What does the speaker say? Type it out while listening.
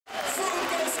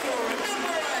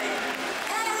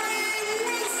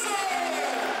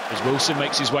As Wilson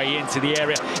makes his way into the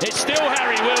area. It's still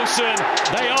Harry Wilson.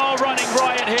 They are running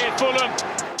riot here, Fulham.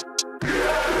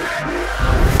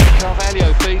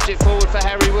 Carvalho feeds it forward for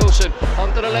Harry Wilson.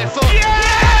 Onto the left foot.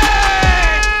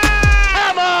 Yes!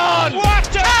 Come on!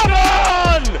 What a Come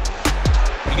on!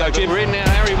 You go, Jim. We're in now,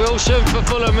 Harry Wilson for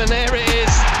Fulham, and there it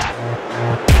is.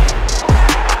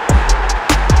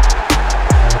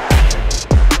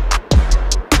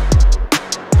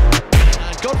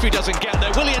 Godfrey doesn't get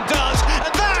there, Willian does,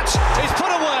 and that is put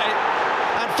away.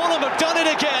 And Fulham have done it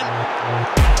again.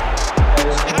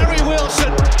 Harry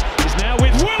Wilson is now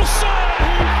with Wilson,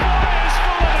 who fires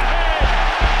Fulham ahead.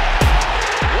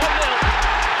 1-0.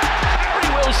 Harry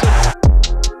Wilson.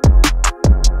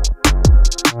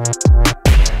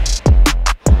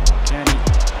 Kenny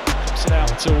puts it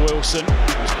out to Wilson,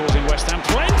 who's causing West Ham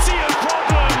plenty of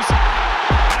problems.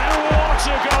 And what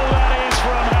a goal that is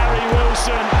from Harry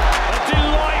Wilson.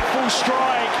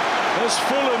 Strike as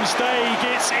Fulham's day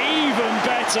gets even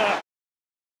better.